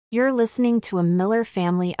You're listening to a Miller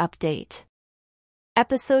Family Update.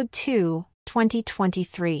 Episode 2,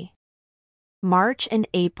 2023. March and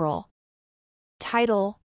April.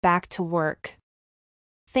 Title, Back to Work.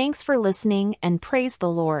 Thanks for listening and praise the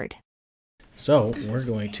Lord. So, we're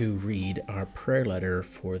going to read our prayer letter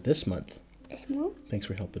for this month. This month? Thanks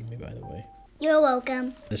for helping me, by the way. You're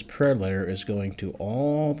welcome. This prayer letter is going to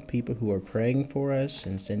all the people who are praying for us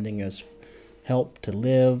and sending us help to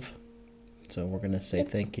live. So we're going to say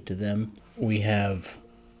thank you to them. We have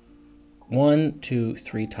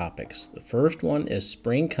 3 topics. The first one is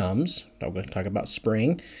spring comes. We're going to talk about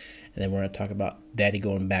spring. And then we're going to talk about Daddy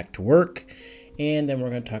going back to work. And then we're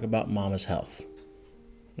going to talk about Mama's health.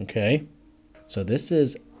 Okay? So this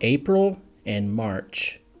is April and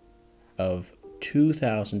March of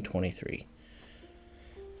 2023.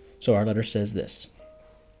 So our letter says this.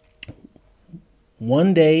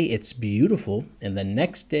 One day it's beautiful, and the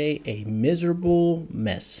next day a miserable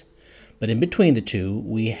mess. But in between the two,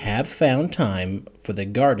 we have found time for the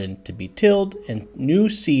garden to be tilled and new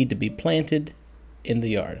seed to be planted in the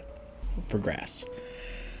yard for grass.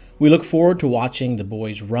 We look forward to watching the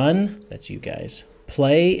boys run, that's you guys,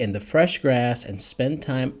 play in the fresh grass and spend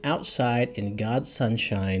time outside in God's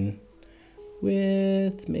sunshine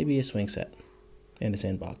with maybe a swing set and a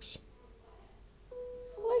sandbox.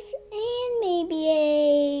 And maybe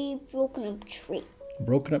a broken up tree.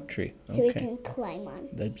 Broken up tree. Okay. So we can climb on.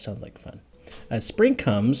 That sounds like fun. As spring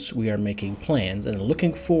comes, we are making plans and are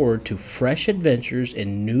looking forward to fresh adventures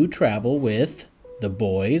and new travel with the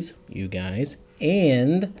boys, you guys,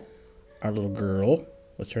 and our little girl.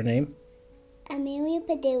 What's her name? Amelia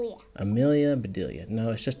Bedelia. Amelia Bedelia.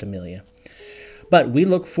 No, it's just Amelia. But we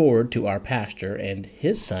look forward to our pastor and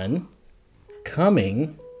his son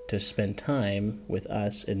coming to spend time with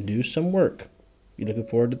us and do some work. You looking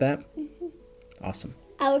forward to that? Mm-hmm. Awesome.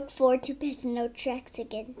 I look forward to passing out tracks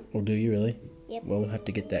again. Well, do you really? Yep. Well, we'll have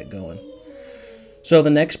to get that going. So the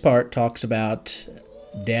next part talks about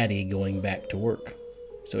Daddy going back to work.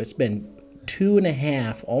 So it's been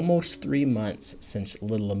 2.5, almost 3 months since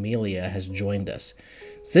little Amelia has joined us.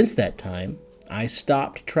 Since that time, I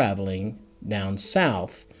stopped traveling down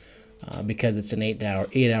south because it's an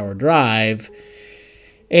 8-hour drive.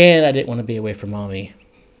 And I didn't want to be away from Mommy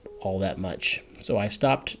all that much. So I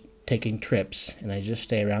stopped taking trips, and I just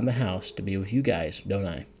stay around the house to be with you guys, don't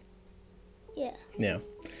I? Yeah. Yeah.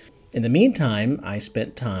 In the meantime, I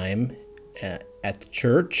spent time at the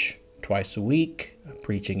church twice a week,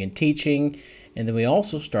 preaching and teaching, and then we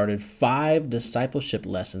also started 5 discipleship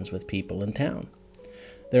lessons with people in town.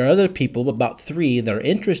 There are other people, about 3, that are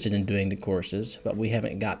interested in doing the courses, but we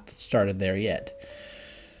haven't got started there yet.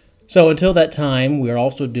 So until that time, we are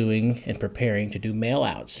also doing and preparing to do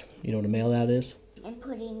mail-outs. You know what a mail-out is? And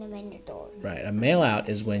putting them in the door. Right. A mail-out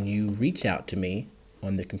is when you reach out to me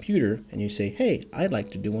on the computer and you say, hey, I'd like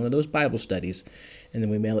to do one of those Bible studies. And then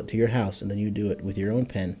we mail it to your house, and then you do it with your own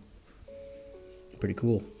pen. Pretty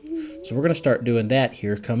cool. So we're going to start doing that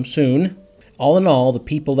here come soon. All in all, the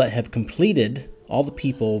people we have completed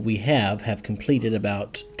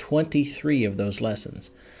about 23 of those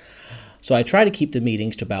lessons. So I try to keep the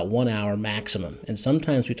meetings to about 1 hour maximum, and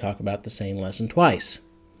sometimes we talk about the same lesson twice.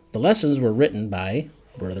 The lessons were written by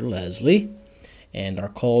Brother Leslie and are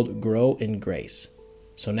called Grow in Grace.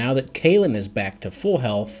 So now that Kaylin is back to full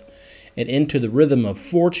health and into the rhythm of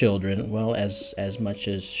 4 children, well, as much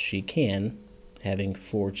as she can, having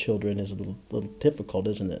 4 children is a little difficult,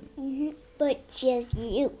 isn't it? Mm-hmm. But she has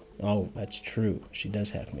you. Oh, that's true. She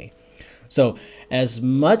does have me. So as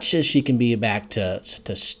much as she can be back to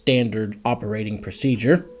standard operating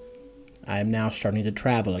procedure, I am now starting to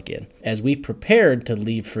travel again. As we prepared to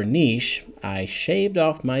leave for Nice, I shaved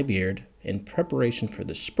off my beard in preparation for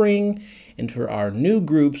the spring and for our new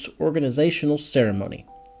group's organizational ceremony.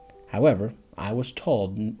 However, I was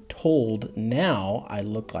told now I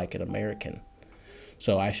look like an American.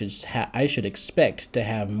 So I should expect to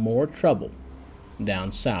have more trouble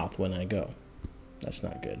down south when I go. That's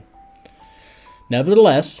not good.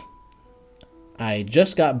 Nevertheless, I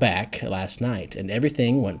just got back last night, and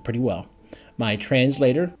everything went pretty well. My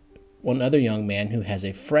translator, one other young man who has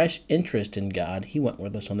a fresh interest in God, he went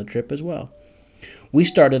with us on the trip as well. We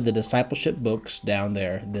started the discipleship books down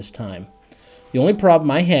there this time. The only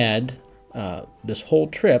problem I had this whole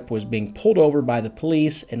trip was being pulled over by the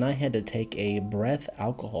police, and I had to take a breath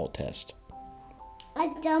alcohol test.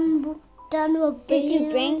 I've done a Did you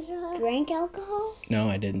drink alcohol? No,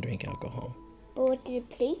 I didn't drink alcohol. But what did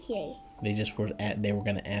the police say? They were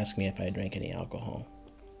going to ask me if I drank any alcohol.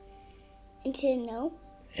 And you said no?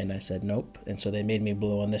 And I said nope. And so they made me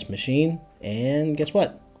blow on this machine. And guess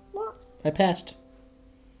what? What? I passed.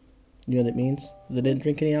 You know what that means? They didn't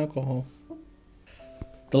drink any alcohol.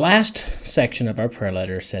 The last section of our prayer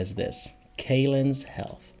letter says this: Kaylin's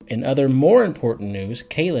health. In other more important news,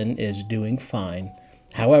 Kaylin is doing fine.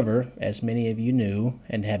 However, as many of you knew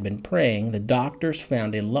and have been praying, the doctors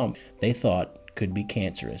found a lump they thought could be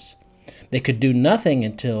cancerous. They could do nothing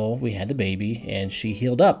until we had the baby, and she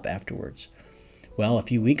healed up afterwards. Well, a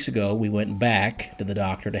few weeks ago, we went back to the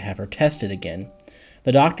doctor to have her tested again.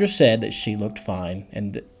 The doctor said that she looked fine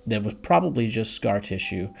and that was probably just scar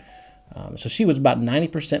tissue. So she was about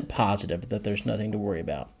 90% positive that there's nothing to worry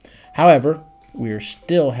about. However, we are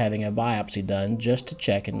still having a biopsy done just to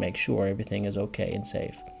check and make sure everything is okay and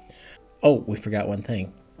safe. Oh, we forgot one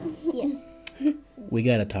thing. Yeah. We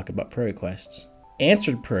got to talk about prayer requests.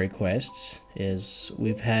 Answered prayer requests is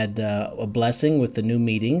we've had a blessing with the new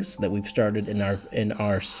meetings that we've started in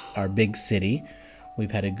our big city.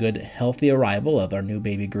 We've had a good, healthy arrival of our new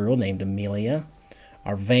baby girl named Amelia.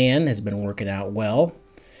 Our van has been working out well.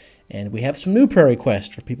 And we have some new prayer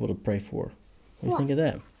requests for people to pray for. What do you think of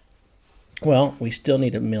that? Well, we still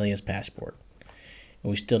need Amelia's passport. And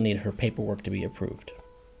we still need her paperwork to be approved.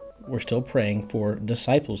 We're still praying for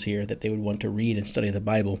disciples here that they would want to read and study the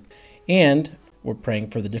Bible. And we're praying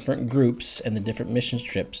for the different groups and the different mission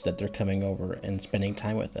trips that they're coming over and spending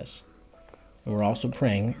time with us. And we're also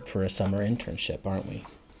praying for a summer internship, aren't we?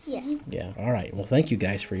 Yeah. Yeah. All right. Well, thank you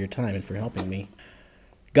guys for your time and for helping me.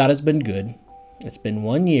 God has been good. It's been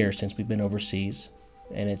 1 year since we've been overseas,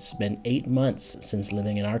 and it's been 8 months since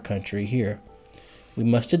living in our country here. We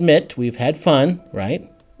must admit we've had fun,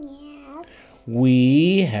 right? Yes.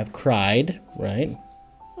 We have cried, right?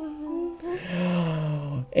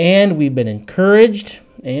 Mm-hmm. And we've been encouraged,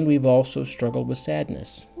 and we've also struggled with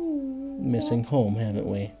sadness. Missing home, haven't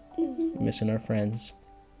we? Missing our friends.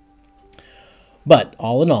 But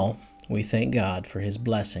all in all, we thank God for his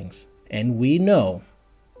blessings, and we know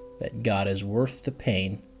that God is worth the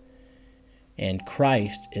pain, and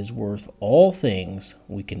Christ is worth all things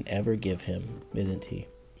we can ever give him, isn't he?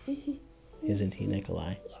 Isn't he,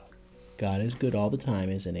 Nikolai? Yes. God is good all the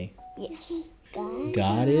time, isn't he? Yes.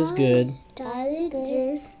 God is good God is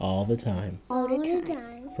good all the time. all the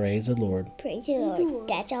time. Praise the Lord. Praise the Lord.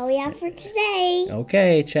 That's all we have for today.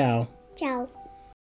 Okay, ciao. Ciao.